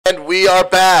And we are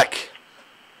back.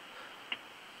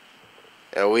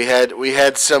 We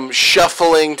had some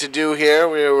shuffling to do here.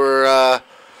 We were,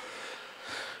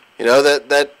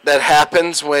 that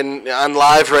happens when on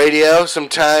live radio.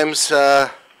 Sometimes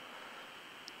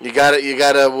you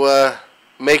gotta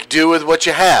make do with what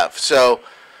you have. So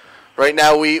right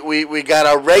now we got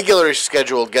our regularly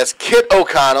scheduled guest, Kit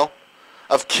O'Connell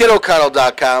of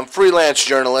KitO'Connell.com, freelance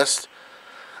journalist,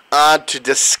 on to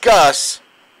discuss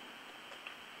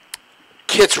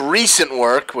Kit's recent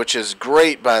work, which is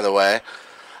great, by the way.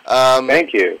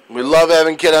 Thank you. We love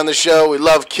having Kit on the show. We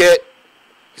love Kit.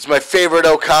 He's my favorite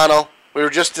O'Connell. We were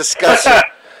just discussing.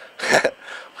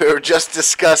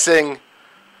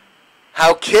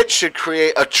 How Kit should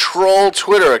create a troll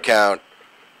Twitter account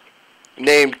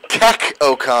named Keck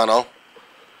O'Connell,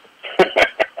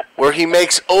 where he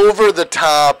makes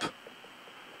over-the-top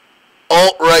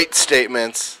alt-right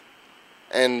statements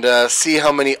and see how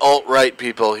many alt-right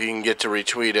people he can get to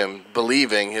retweet him,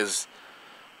 believing his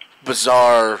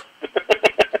bizarre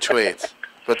tweets.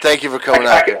 But thank you for coming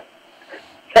out here.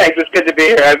 Thanks, it's good to be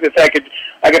here.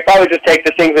 I could probably just take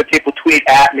the things that people tweet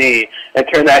at me and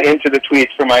turn that into the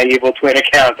tweets for my evil twin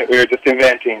account that we were just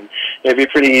inventing. It'd be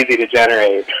pretty easy to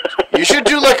generate. You should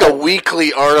do like a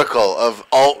weekly article of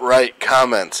alt-right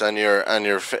comments on your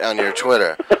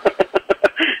Twitter.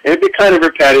 It'd be kind of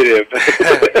repetitive.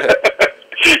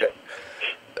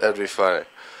 That'd be funny.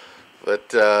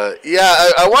 But,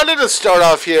 I wanted to start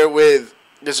off here with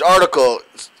this article,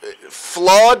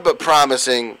 Flawed but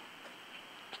Promising.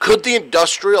 Could the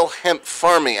Industrial Hemp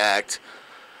Farming Act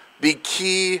be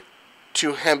key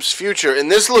to hemp's future?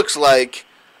 And this looks like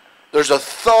there's a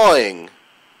thawing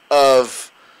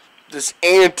of this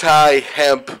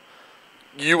anti-hemp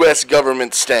U.S.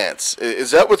 government stance. Is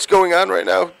that what's going on right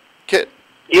now, Kit?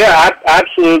 Yeah,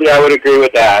 absolutely. I would agree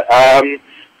with that.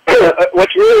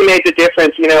 What's really made the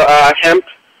difference, hemp,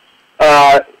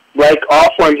 like all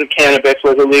forms of cannabis,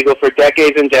 was illegal for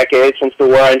decades and decades since the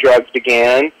war on drugs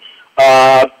began.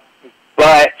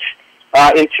 But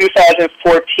in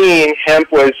 2014,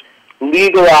 hemp was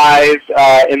legalized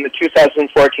in the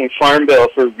 2014 Farm Bill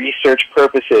for research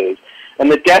purposes.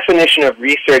 And the definition of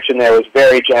research in there was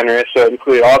very generous, so it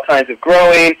included all kinds of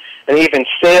growing and even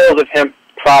sales of hemp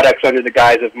products under the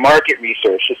guise of market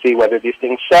research to see whether these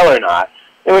things sell or not.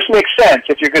 Which makes sense.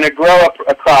 If you're going to grow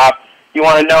a crop, you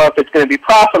want to know if it's going to be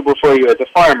profitable for you as a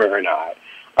farmer or not.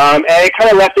 And it kind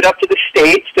of left it up to the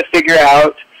states to figure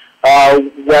out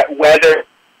whether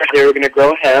they were going to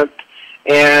grow hemp.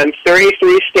 And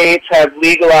 33 states have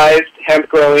legalized hemp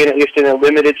growing, at least in a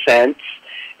limited sense.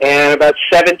 And about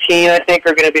 17, I think,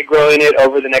 are going to be growing it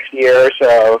over the next year or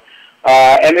so.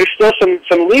 And there's still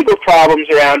some legal problems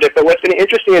around it, but what's been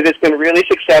interesting is it's been really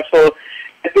successful.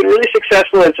 It's been really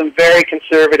successful in some very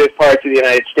conservative parts of the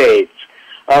United States.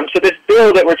 So this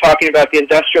bill that we're talking about, the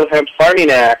Industrial Hemp Farming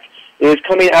Act, is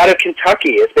coming out of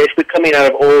Kentucky. It's basically coming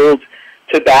out of old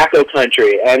tobacco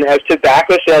country. And as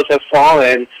tobacco sales have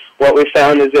fallen, what we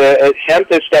found is that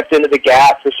hemp has stepped into the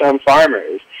gap for some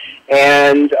farmers.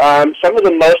 And some of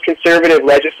the most conservative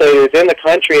legislators in the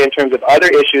country, in terms of other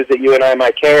issues that you and I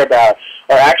might care about,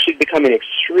 are actually becoming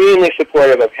extremely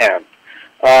supportive of hemp.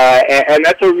 And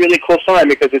that's a really cool sign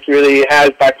because it really has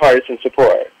bipartisan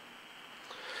support.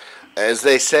 As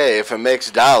they say, if it makes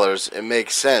dollars, it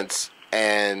makes sense.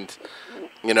 And,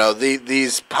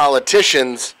 these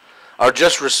politicians are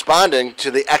just responding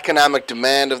to the economic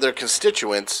demand of their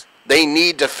constituents. They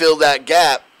need to fill that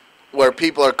gap where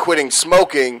people are quitting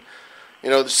smoking.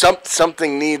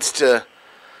 Something needs to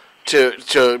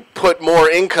put more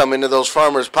income into those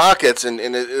farmers' pockets, and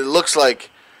it looks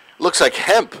like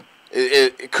hemp.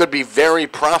 It could be very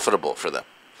profitable for them.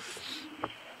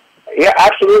 Yeah,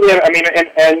 absolutely. I mean,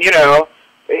 and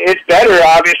it's better,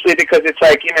 obviously, because it's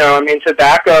like,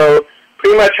 tobacco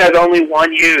pretty much has only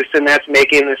one use, and that's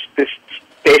making this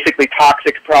basically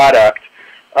toxic product.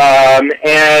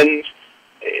 And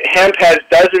hemp has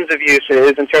dozens of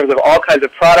uses in terms of all kinds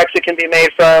of products it can be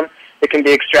made from. It can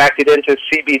be extracted into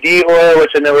CBD oil,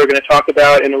 which I know we're going to talk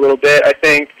about in a little bit, I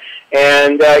think.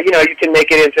 And, you can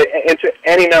make it into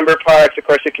any number of products. Of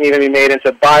course, it can even be made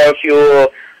into biofuel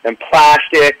and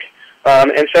plastic.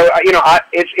 And so,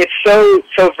 it's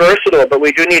so versatile, but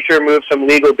we do need to remove some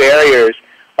legal barriers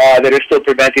that are still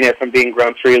preventing it from being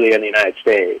grown freely in the United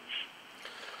States.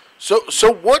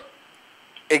 So what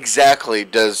exactly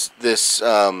does this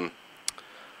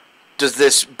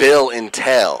bill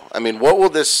entail? I mean, what will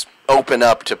this open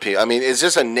up to people? I mean, is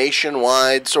this a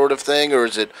nationwide sort of thing, or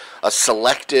is it a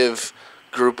selective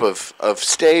group of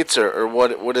states, or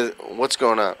what's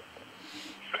going on?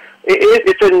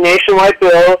 It's a nationwide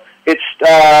bill. It's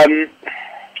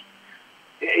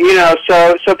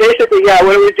So basically, yeah,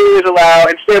 what it would do is allow,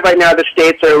 instead of right now the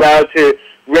states are allowed to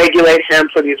regulate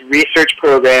hemp for these research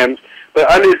programs, but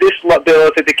under this bill,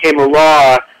 if it became a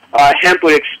law, hemp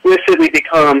would explicitly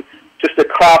become just a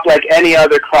crop like any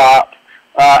other crop.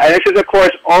 And this is, of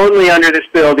course, only under this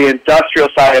bill, the industrial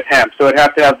side of hemp. So it would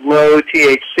have to have low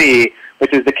THC,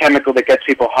 which is the chemical that gets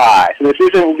people high. So this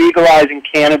isn't legalizing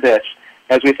cannabis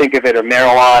as we think of it, or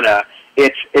marijuana.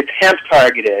 It's hemp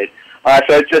targeted. So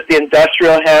it's just the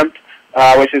industrial hemp,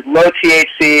 which is low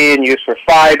THC and used for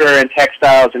fiber and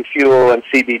textiles and fuel and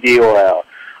CBD oil.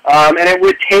 And it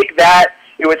would take that,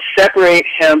 it would separate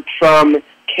hemp from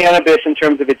cannabis in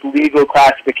terms of its legal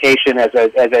classification as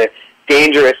a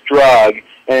dangerous drug,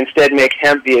 and instead make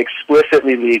hemp be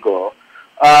explicitly legal.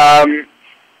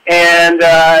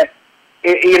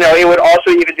 It would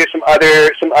also even do some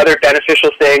other beneficial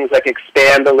things, like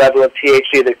expand the level of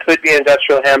THC that could be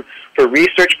industrial hemp for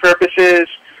research purposes,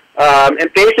 and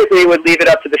basically would leave it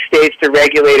up to the states to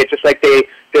regulate it, just like their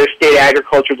state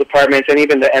agricultural departments and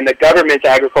even the government's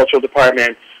agricultural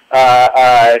department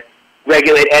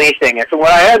regulate anything. And from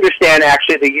what I understand,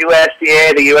 actually, the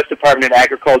USDA, the U.S. Department of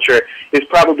Agriculture, is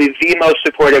probably the most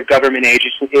supportive government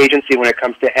agency when it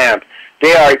comes to hemp.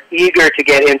 They are eager to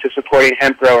get into supporting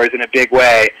hemp growers in a big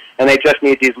way, and they just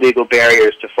need these legal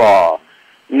barriers to fall.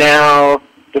 Now,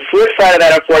 the flip side of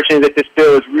that, unfortunately, is that this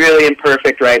bill is really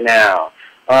imperfect right now.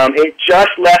 It just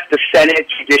left the Senate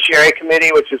Judiciary Committee,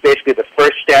 which is basically the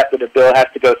first step that a bill has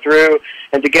to go through.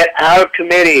 And to get out of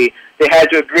committee, they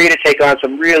had to agree to take on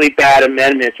some really bad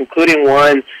amendments, including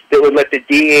one that would let the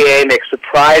DEA make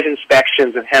surprise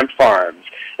inspections of hemp farms.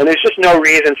 And there's just no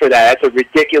reason for that. That's a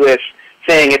ridiculous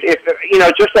thing. If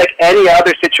just like any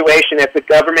other situation, if the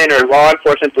government or law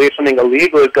enforcement believes something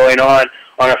illegal is going on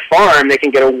a farm, they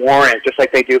can get a warrant just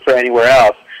like they do for anywhere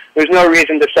else. There's no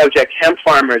reason to subject hemp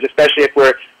farmers, especially if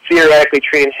we're theoretically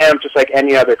treating hemp just like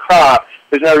any other crop.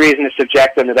 There's no reason to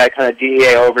subject them to that kind of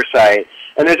DEA oversight.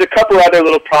 And there's a couple other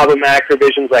little problematic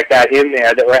provisions like that in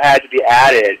there that had to be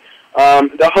added.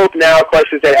 The hope now, of course,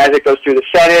 is that as it goes through the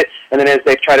Senate and then as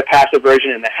they try to pass a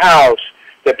version in the House,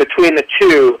 that between the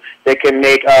two, they can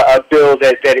make a bill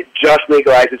that it just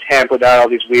legalizes hemp without all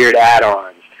these weird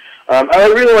add-ons. I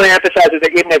really want to emphasize is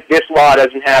that even if this law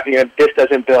doesn't happen, if this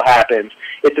bill happens,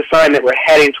 it's a sign that we're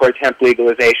heading towards hemp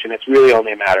legalization. It's really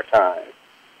only a matter of time.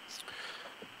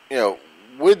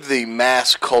 With the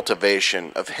mass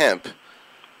cultivation of hemp,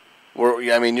 you're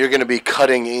going to be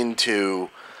cutting into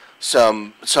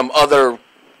some other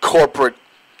corporate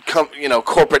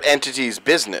entity's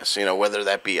business. Whether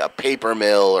that be a paper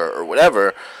mill or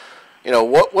whatever.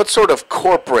 What sort of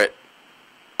corporate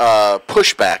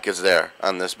pushback is there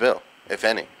on this bill, if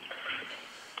any?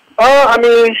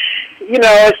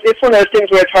 It's one of those things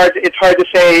where it's hard to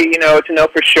say, to know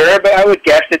for sure, but I would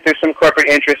guess that there's some corporate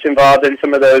interest involved in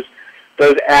some of those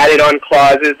added-on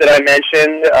clauses that I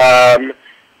mentioned.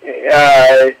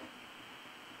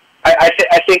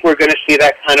 I think we're going to see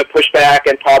that kind of pushback,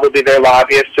 and probably their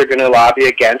lobbyists are going to lobby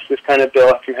against this kind of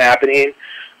bill from happening.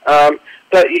 But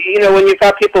when you've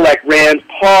got people like Rand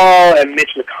Paul and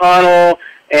Mitch McConnell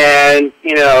and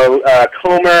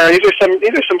Comer, these are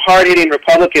some hard-hitting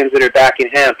Republicans that are backing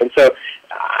hemp, and so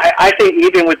I think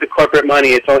even with the corporate money,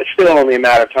 it's still only a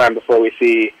matter of time before we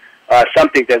see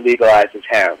something that legalizes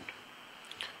hemp.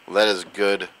 Well, that is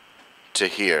good to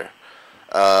hear.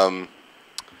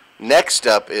 Next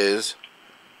up is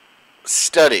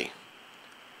study.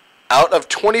 Out of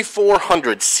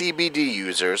 2,400 CBD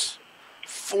users,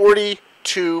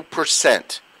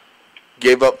 42%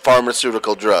 gave up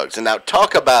pharmaceutical drugs. And now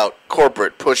talk about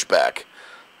corporate pushback.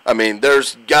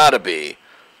 There's got to be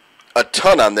a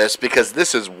ton on this because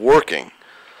this is working.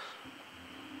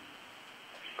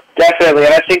 Definitely,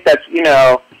 and I think that's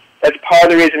part of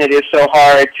the reason it is so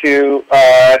hard to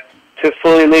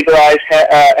fully legalize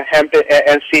hemp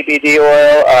and CBD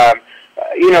oil.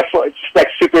 Just like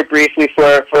super briefly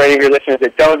for any of your listeners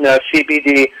that don't know,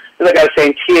 CBD, like I was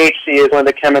saying, THC is one of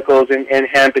the chemicals in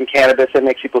hemp and cannabis that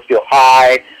makes people feel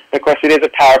high. And of course, it is a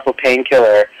powerful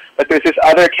painkiller. But there's this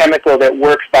other chemical that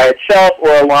works by itself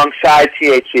or alongside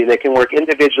THC that can work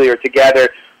individually or together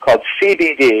called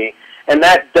CBD. And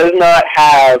that does not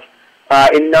have,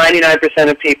 in 99%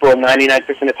 of people,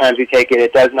 99% of times you take it,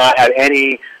 it does not have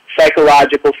any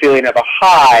psychological feeling of a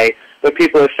high, but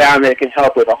people have found that it can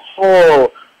help with a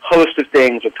whole host of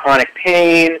things, with chronic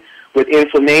pain, with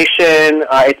inflammation.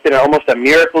 It's been almost a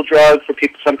miracle drug for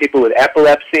some people with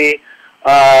epilepsy.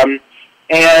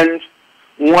 And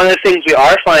one of the things we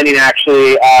are finding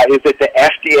actually is that the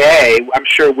FDA, I'm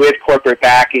sure with corporate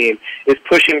backing, is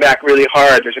pushing back really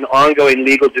hard. There's an ongoing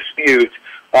legal dispute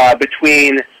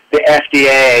between the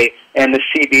FDA and the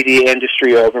CBD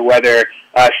industry over whether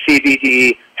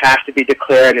CBD has to be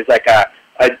declared as like a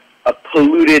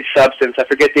polluted substance. I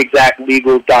forget the exact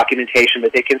legal documentation,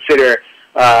 but they consider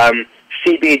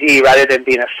CBD, rather than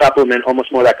being a supplement,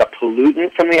 almost more like a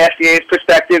pollutant from the FDA's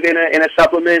perspective in a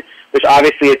supplement, which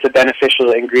obviously it's a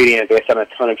beneficial ingredient based on a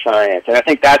ton of science. And I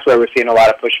think that's where we're seeing a lot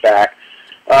of pushback.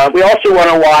 We also want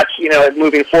to watch,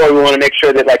 moving forward, we want to make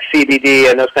sure that like CBD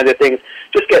and those kinds of things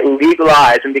just get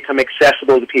legalized and become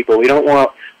accessible to people. We don't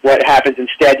want what happens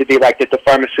instead to be like that the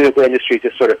pharmaceutical industry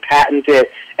just sort of patent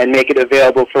it and make it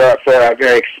available for a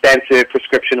very expensive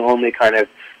prescription-only kind of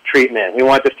treatment. We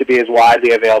want this to be as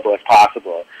widely available as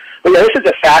possible. But yeah, this is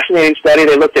a fascinating study.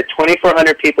 They looked at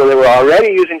 2,400 people that were already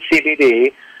using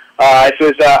CBD. This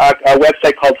was a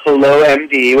website called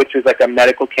HelloMD, which is like a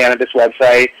medical cannabis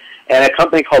website, and a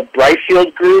company called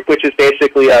Brightfield Group, which is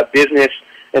basically a business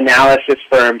analysis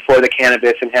firm for the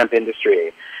cannabis and hemp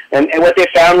industry. And what they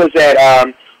found was that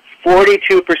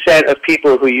 42% of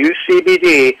people who use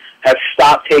CBD have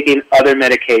stopped taking other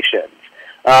medications.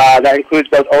 That includes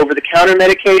both over-the-counter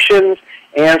medications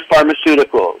and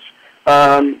pharmaceuticals.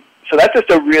 So that's just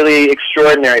a really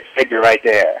extraordinary figure right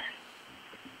there.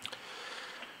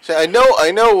 So I know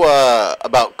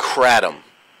about kratom.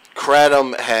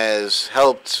 Kratom has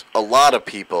helped a lot of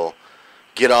people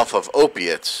get off of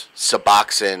opiates,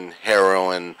 Suboxone,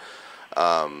 heroin,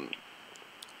 a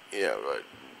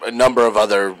number of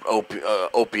other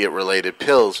opiate-related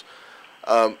pills.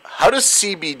 How does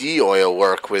CBD oil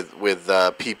work with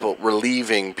people,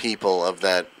 relieving people of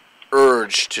that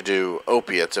urge to do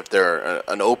opiates if they're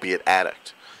an opiate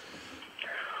addict?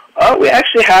 We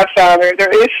actually have found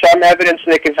there is some evidence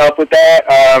that it can help with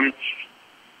that.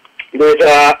 There's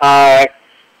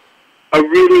a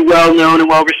really well-known and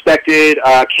well-respected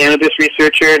cannabis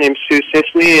researcher named Sue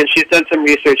Sisley, and she's done some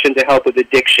research into help with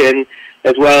addiction,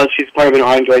 as well as she's part of an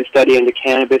ongoing study into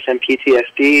cannabis and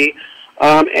PTSD.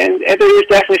 And there is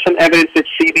definitely some evidence that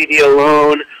CBD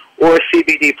alone or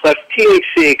CBD plus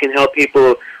THC can help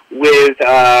people with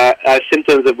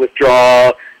symptoms of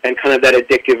withdrawal and kind of that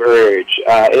addictive urge.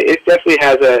 It definitely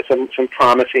has some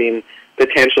promising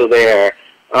potential there.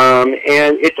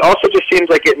 And it also just seems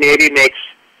like it maybe makes,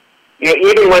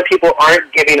 even when people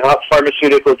aren't giving up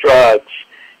pharmaceutical drugs,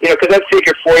 because let's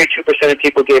figure 42% of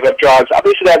people gave up drugs.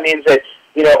 Obviously that means that,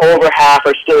 over half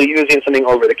are still using something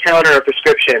over the counter or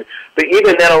prescription. But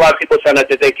even then, a lot of people found out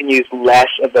that they can use less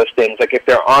of those things. Like if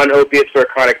they're on opiates for a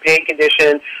chronic pain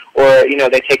condition, or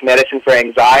they take medicine for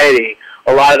anxiety,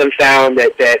 a lot of them found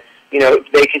that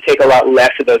they can take a lot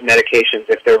less of those medications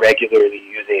if they're regularly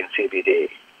using CBD.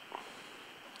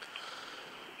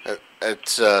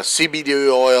 It's CBD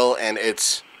oil, and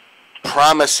it's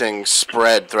promising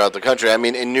spread throughout the country. I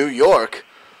mean, in New York,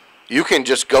 you can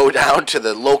just go down to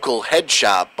the local head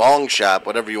shop, bong shop,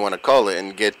 whatever you want to call it,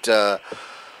 and get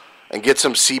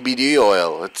some CBD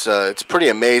oil. It's pretty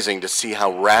amazing to see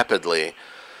how rapidly,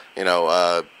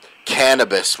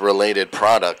 cannabis-related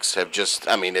products have just.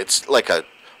 I mean, it's like a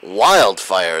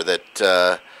wildfire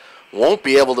that won't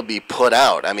be able to be put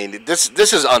out. I mean, this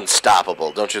is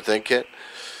unstoppable, don't you think, Kit?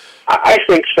 I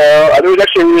think so. There was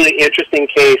actually a really interesting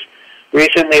case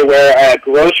recently where a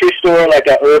grocery store, like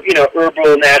a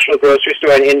herbal natural grocery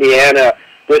store in Indiana,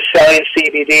 was selling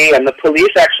CBD, and the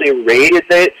police actually raided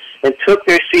it and took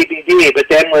their CBD. But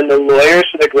then when the lawyers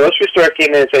for the grocery store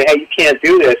came in and said, "Hey, you can't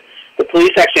do this," the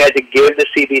police actually had to give the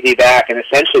CBD back and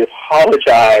essentially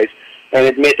apologize and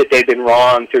admit that they'd been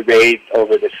wrong to raid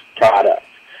over this product.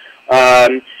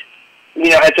 And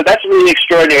so that's really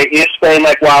extraordinary. It is spreading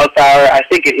like wildfire. I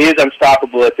think it is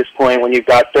unstoppable at this point when you've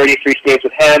got 33 states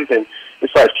with hemp, and as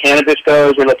far as cannabis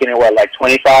goes, we're looking at, like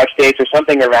 25 states or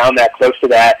something around that, close to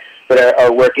that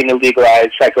are working to legalize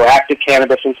psychoactive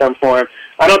cannabis in some form.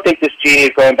 I don't think this genie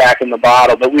is going back in the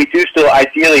bottle, but we do still,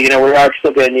 ideally, we are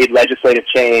still going to need legislative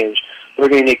change. We're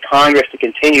going to need Congress to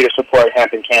continue to support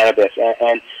hemp and cannabis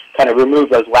and kind of remove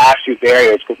those last few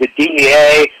barriers, because the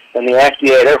DEA and the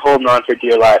FDA, they're holding on for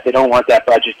dear life. They don't want that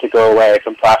budget to go away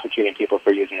from prosecuting people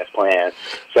for using this plan.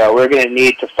 So we're going to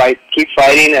need to keep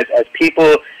fighting as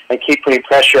people, and keep putting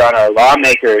pressure on our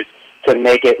lawmakers to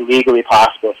make it legally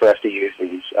possible for us to use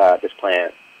this plan.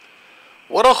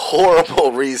 What a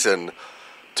horrible reason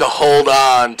to hold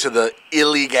on to the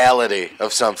illegality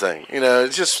of something.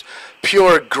 It's just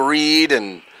pure greed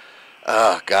and,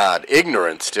 oh, God,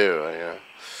 ignorance, too.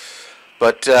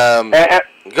 But, go on.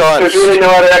 There's really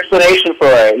no other explanation for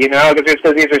it,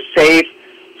 because these are safe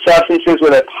substances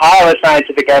with a pile of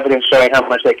scientific evidence showing how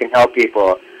much they can help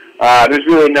people. There's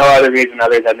really no other reason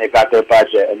other than they've got their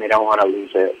budget and they don't want to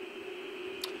lose it.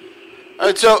 All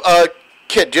right, so,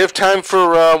 Kit, do you have time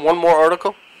for one more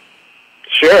article?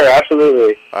 Sure,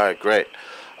 absolutely. All right, great.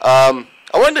 I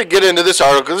wanted to get into this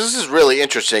article because this is really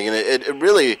interesting, and it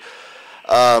really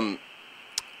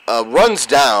runs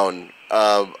down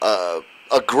a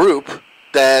group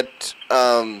that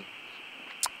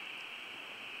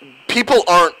people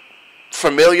aren't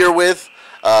familiar with.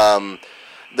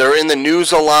 They're in the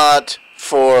news a lot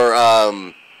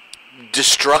for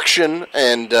destruction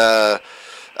and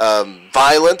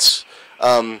violence.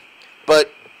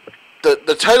 But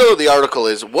the title of the article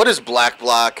is, "What is Black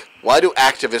Bloc? Why do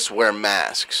activists wear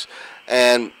masks?"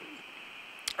 And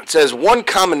it says, one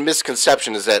common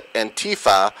misconception is that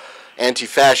Antifa,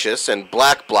 antifascists, and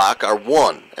Black Bloc are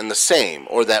one and the same,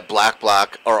 or that Black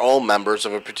Bloc are all members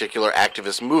of a particular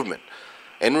activist movement.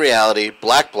 In reality,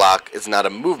 Black Bloc is not a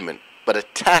movement, but a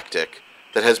tactic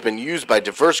that has been used by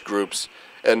diverse groups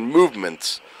and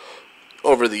movements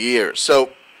over the years.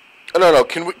 So, I don't know,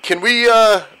 can we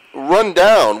run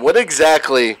down what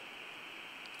exactly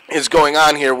is going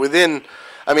on here within,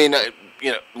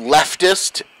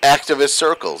 leftist activist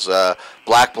circles,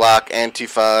 Black Bloc,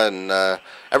 Antifa, and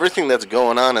everything that's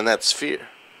going on in that sphere?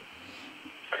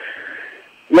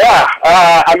 Yeah,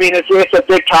 it's a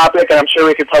big topic, and I'm sure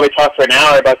we could probably talk for an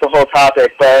hour about the whole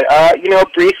topic. But,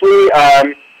 briefly,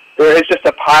 there is just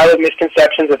a pile of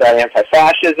misconceptions about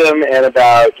anti-fascism and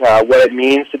about what it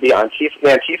means to be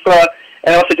Antifa,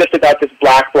 and also just about this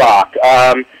Black Bloc.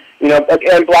 And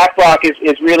Black Bloc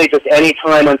is really just any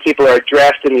time when people are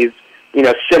dressed in these,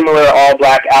 similar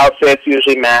all-black outfits,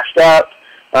 usually masked up.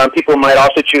 People might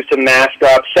also choose to mask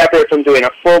up separate from doing a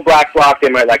full Black Bloc. They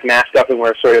might mask up and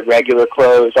wear sort of regular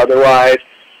clothes otherwise.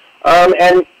 I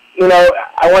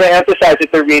want to emphasize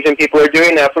that the reason people are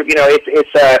doing that,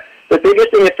 the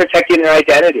biggest thing is protecting their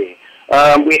identity.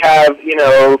 We have,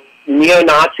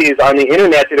 neo-Nazis on the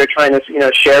internet that are trying to,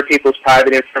 share people's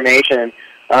private information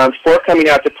for coming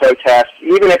out to protest,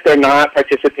 even if they're not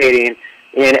participating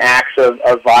in acts of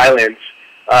violence.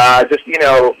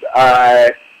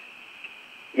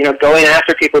 Going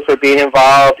after people for being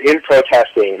involved in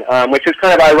protesting, which is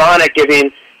kind of ironic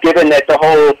given that the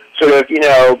whole sort of,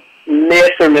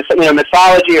 myth or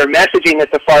mythology or messaging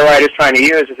that the far right is trying to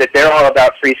use is that they're all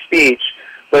about free speech,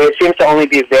 but it seems to only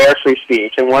be their free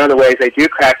speech. And one of the ways they do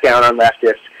crack down on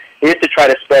leftists is to try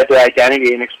to spread their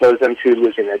identity and expose them to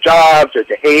losing their jobs or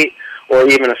to hate or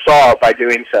even assault by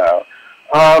doing so.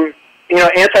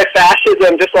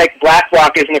 Anti-fascism, just like Black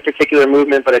Bloc isn't a particular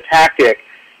movement but a tactic,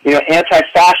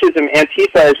 anti-fascism,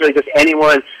 Antifa is really just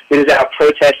anyone that is out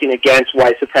protesting against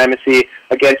white supremacy,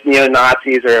 against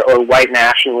neo-Nazis or white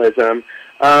nationalism.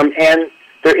 And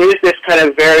there is this kind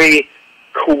of very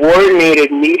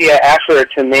coordinated media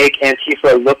effort to make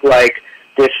Antifa look like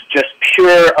this just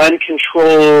pure,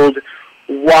 uncontrolled,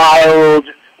 wild,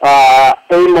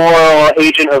 immoral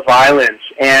agent of violence.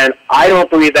 And I don't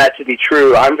believe that to be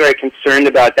true. I'm very concerned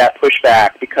about that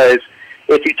pushback because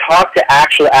if you talk to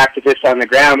actual activists on the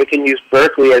ground, we can use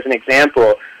Berkeley as an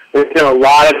example. There's been a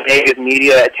lot of negative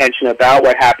media attention about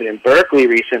what happened in Berkeley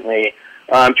recently,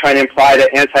 trying to imply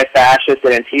that anti-fascists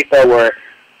and Antifa were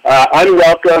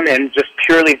unwelcome and just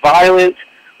purely violent,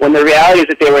 when the reality is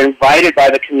that they were invited by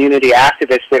the community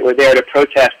activists that were there to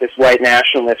protest this white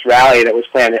nationalist rally that was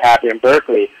planned to happen in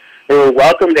Berkeley. They were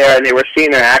welcomed there, and they were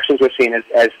seen, their actions were seen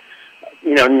as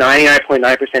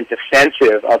 99.9%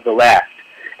 defensive of the left.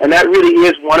 And that really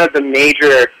is one of the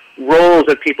major roles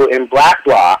of people in Black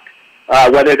Bloc,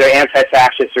 whether they're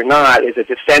anti-fascist or not, is a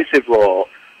defensive role.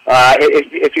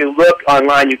 If you look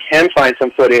online, you can find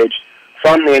some footage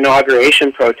from the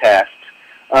inauguration protests,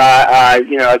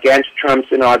 against Trump's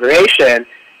inauguration.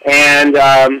 And,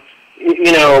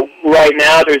 right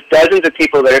now there's dozens of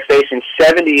people that are facing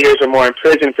 70 years or more in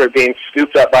prison for being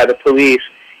scooped up by the police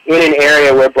in an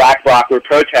area where Black Bloc were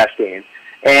protesting.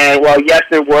 And while, yes,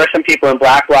 there were some people in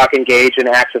Black Bloc engaged in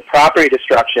acts of property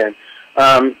destruction,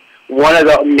 one of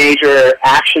the major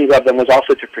actions of them was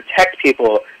also to protect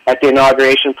people at the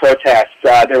inauguration protests.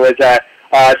 There was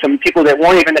some people that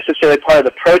weren't even necessarily part of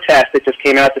the protest that just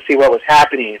came out to see what was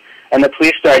happening, and the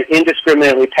police started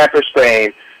indiscriminately pepper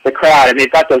spraying the crowd. And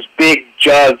they've got those big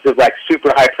jugs of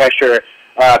super high pressure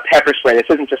pepper spray. This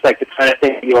isn't just like the kind of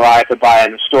thing you or I could buy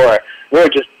in the store. They were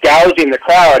just gouging the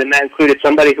crowd, and that included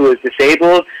somebody who was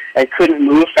disabled and couldn't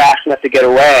move fast enough to get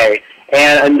away,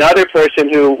 and another person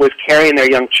who was carrying their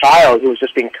young child who was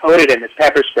just being coated in this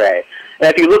pepper spray.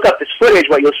 And if you look up this footage,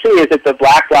 what you'll see is that the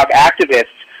Black Bloc activists,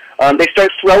 they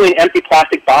start throwing empty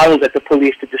plastic bottles at the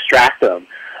police to distract them.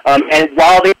 And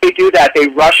while they do that, they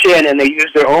rush in and they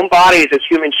use their own bodies as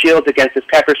human shields against this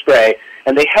pepper spray,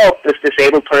 and they help this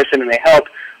disabled person, and they help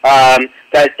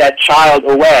that child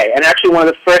away. And actually one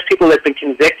of the first people that's been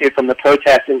convicted from the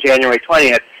protest in January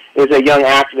 20th is a young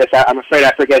activist. I'm afraid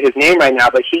I forget his name right now,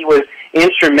 but he was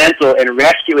instrumental in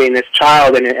rescuing this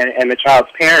child and the child's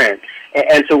parent.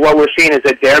 And so what we're seeing is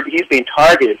that he's being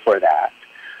targeted for that.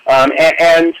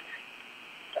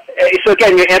 So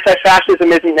again, your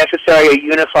anti-fascism isn't necessarily a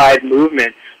unified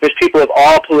movement. There's people of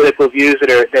all political views that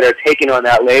are taking on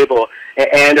that label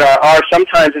and are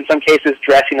sometimes, in some cases,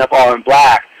 dressing up all in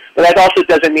black. But that also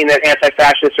doesn't mean that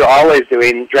anti-fascists are always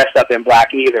dressed up in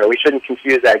black either. We shouldn't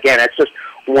confuse that. Again, it's just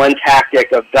one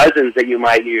tactic of dozens that you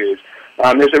might use.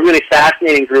 There's a really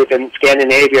fascinating group in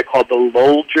Scandinavia called the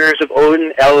Lolgers of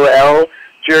Odin,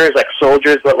 LOL-gers, like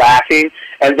soldiers but laughing.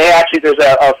 And there's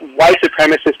a white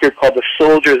supremacist group called the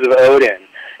Soldiers of Odin.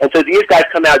 And so these guys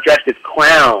come out dressed as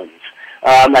clowns,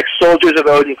 like Soldiers of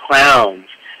Odin clowns.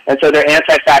 And so they're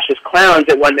anti-fascist clowns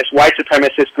that when this white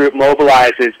supremacist group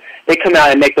mobilizes, they come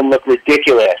out and make them look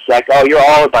ridiculous, like, oh, you're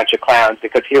all a bunch of clowns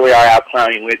because here we are out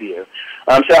clowning with you.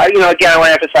 Again, I want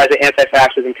to emphasize that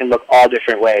anti-fascism can look all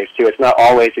different ways, too. It's not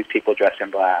always these people dressed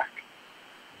in black.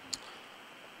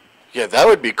 Yeah, that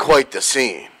would be quite the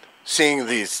scene, seeing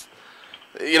these,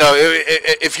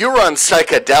 if you were on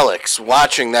psychedelics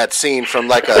watching that scene from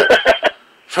like a...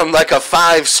 from like a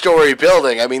 5-story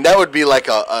building, I mean, that would be like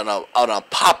an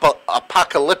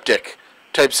apocalyptic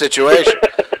type situation.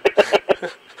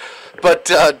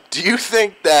 But do you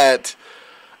think that,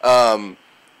 some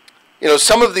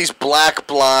of these black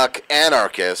bloc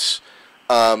anarchists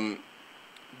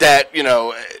that,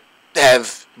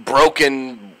 have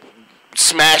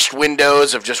smashed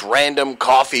windows of just random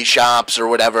coffee shops or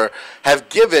whatever, have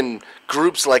given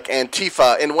groups like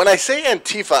Antifa, and when I say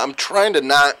Antifa, I'm trying to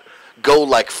not go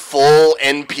like full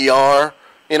NPR,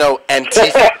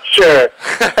 Antifa. Sure.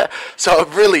 So I'm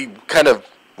really kind of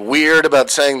weird about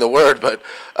saying the word, but,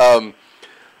 have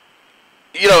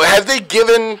they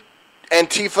given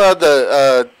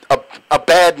Antifa a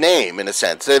bad name, in a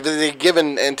sense? Have they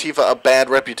given Antifa a bad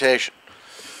reputation?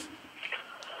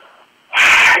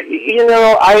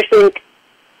 I think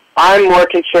I'm more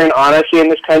concerned, honestly, in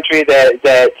this country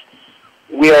that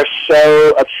we are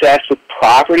so obsessed with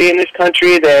property in this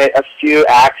country that a few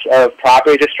acts of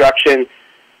property destruction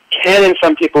can, in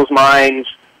some people's minds,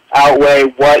 outweigh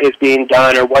what is being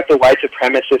done or what the white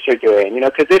supremacists are doing.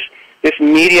 Because this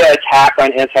media attack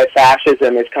on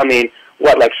anti-fascism is coming,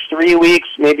 like 3 weeks,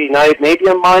 maybe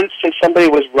a month since somebody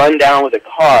was run down with a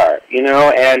car,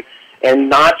 and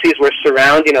Nazis were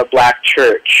surrounding a black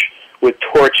church with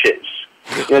torches.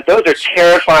 Those are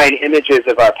terrifying images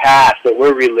of our past that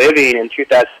we're reliving in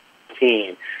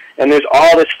 2015. And there's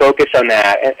all this focus on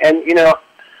that. And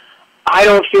I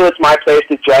don't feel it's my place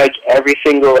to judge every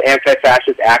single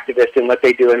anti-fascist activist and what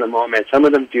they do in the moment. Some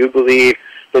of them do believe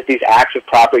that these acts of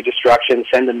property destruction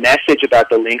send a message about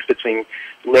the links between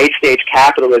late-stage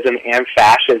capitalism and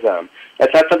fascism.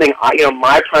 That's not something,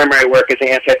 my primary work as an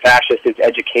anti-fascist is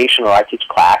educational. I teach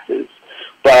classes.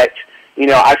 But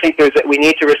I think we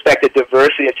need to respect the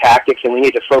diversity of tactics, and we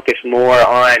need to focus more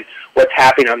on what's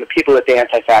happening on the people that the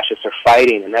anti-fascists are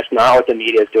fighting, and that's not what the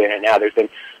media is doing right now. There's been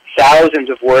thousands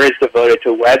of words devoted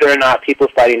to whether or not people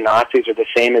fighting Nazis are the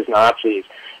same as Nazis,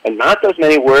 and not those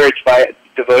many words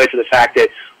devoted to the fact that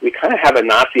we kind of have a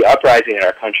Nazi uprising in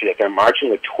our country, that they're marching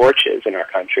with torches in our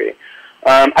country.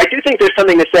 I do think there's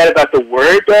something to say about the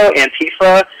word, though,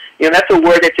 Antifa. That's a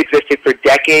word that's existed for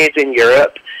decades in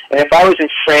Europe. And if I was in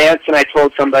France and I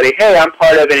told somebody, hey, I'm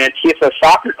part of an Antifa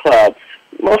soccer club,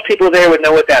 most people there would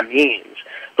know what that means.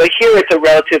 But here it's a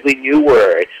relatively new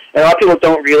word. And a lot of people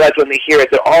don't realize when they hear it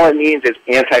that all it means is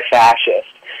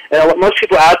anti-fascist. And most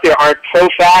people out there aren't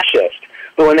pro-fascist.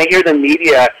 But when they hear the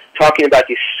media talking about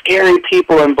these scary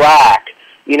people in black,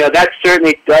 that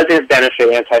certainly doesn't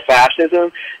benefit anti-fascism.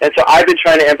 And so I've been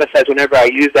trying to emphasize whenever I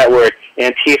use that word,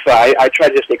 Antifa, I try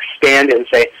to just expand it and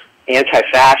say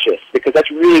anti-fascist, because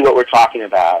that's really what we're talking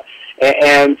about.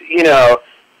 And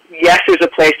yes, there's a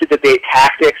place to debate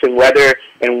tactics and whether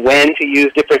and when to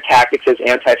use different tactics as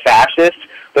anti-fascists,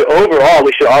 but overall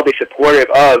we should all be supportive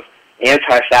of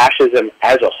anti-fascism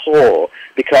as a whole,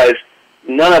 because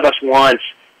none of us wants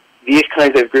these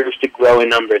kinds of groups to grow in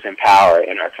numbers and power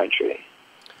in our country.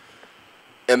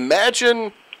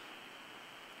 Imagine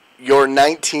your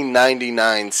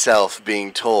 1999 self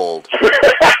being told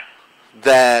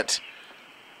that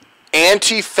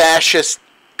anti-fascist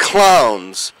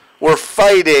clowns were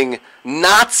fighting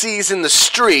Nazis in the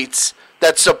streets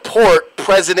that support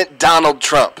President Donald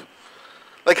Trump.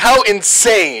 Like, how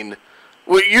insane.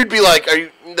 You'd be like,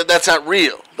 that's not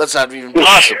real. That's not even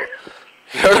possible.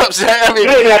 You know what I'm saying? I mean,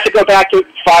 you don't have to go back to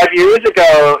 5 years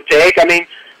ago, Jake. I mean,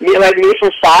 me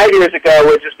from 5 years ago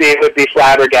would be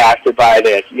flabbergasted by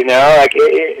this.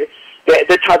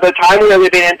 the time we were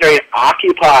living in during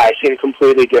Occupy seemed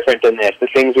completely different than this, the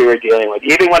things we were dealing with.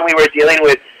 Even when we were dealing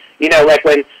with, like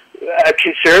when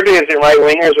conservatives and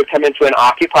right-wingers would come into an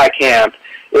Occupy camp,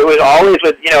 it was always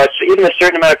with, even a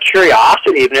certain amount of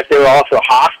curiosity, even if they were also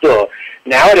hostile.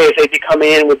 Nowadays, they'd be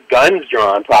coming in with guns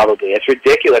drawn, probably. It's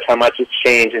ridiculous how much it's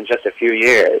changed in just a few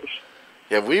years.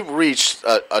 Yeah, we've reached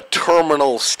a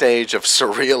terminal stage of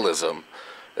surrealism.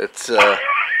 It's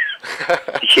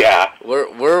yeah.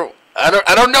 I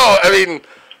don't know. I mean,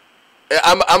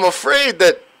 I'm afraid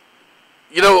that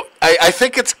I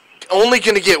think it's only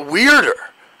going to get weirder.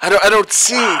 I don't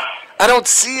see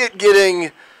it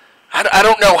getting. I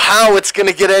don't know how it's going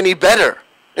to get any better.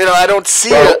 I don't see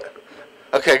it.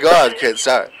 Okay, go on, kid.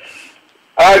 Sorry.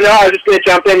 Oh, no, I was just going to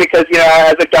jump in because,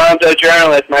 as a Gonzo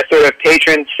journalist, my sort of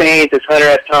patron saint is Hunter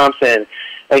S. Thompson.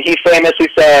 And he famously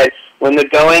said, when the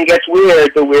going gets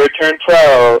weird, the weird turn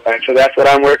pro. And so that's what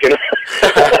I'm working on.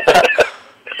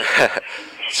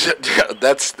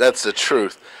 That's the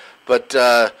truth. But,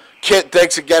 Kit,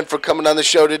 thanks again for coming on the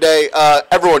show today.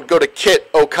 Everyone, go to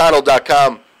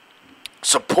kitoconnell.com.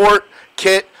 Support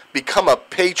Kit. Become a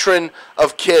patron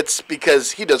of Kit's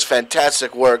because he does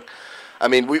fantastic work. I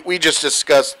mean, we just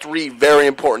discussed 3 very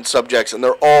important subjects, and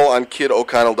they're all on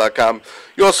kitoconnell.com.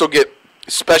 You also get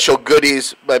special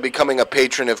goodies by becoming a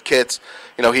patron of Kit's.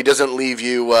 He doesn't leave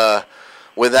you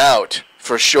without,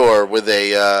 for sure, with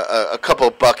a couple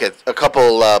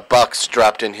bucks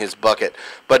dropped in his bucket.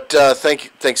 But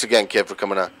thanks again, Kit, for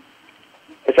coming on.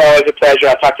 It's always a pleasure.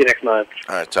 I'll talk to you next month.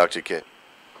 All right, talk to you, Kit.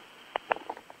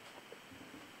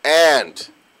 And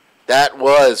that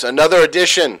was another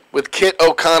edition with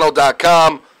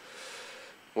kitoconnell.com.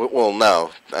 Well,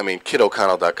 no. I mean,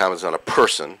 kitoconnell.com is not a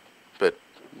person, but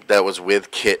that was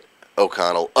with Kit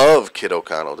O'Connell of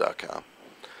kitoconnell.com.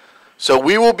 So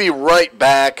we will be right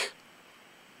back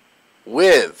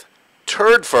with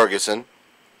Turd Ferguson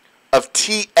of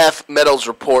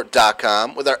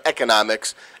tfmetalsreport.com with our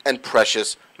economics and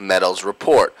precious metals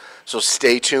report. So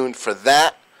stay tuned for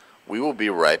that. We will be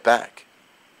right back.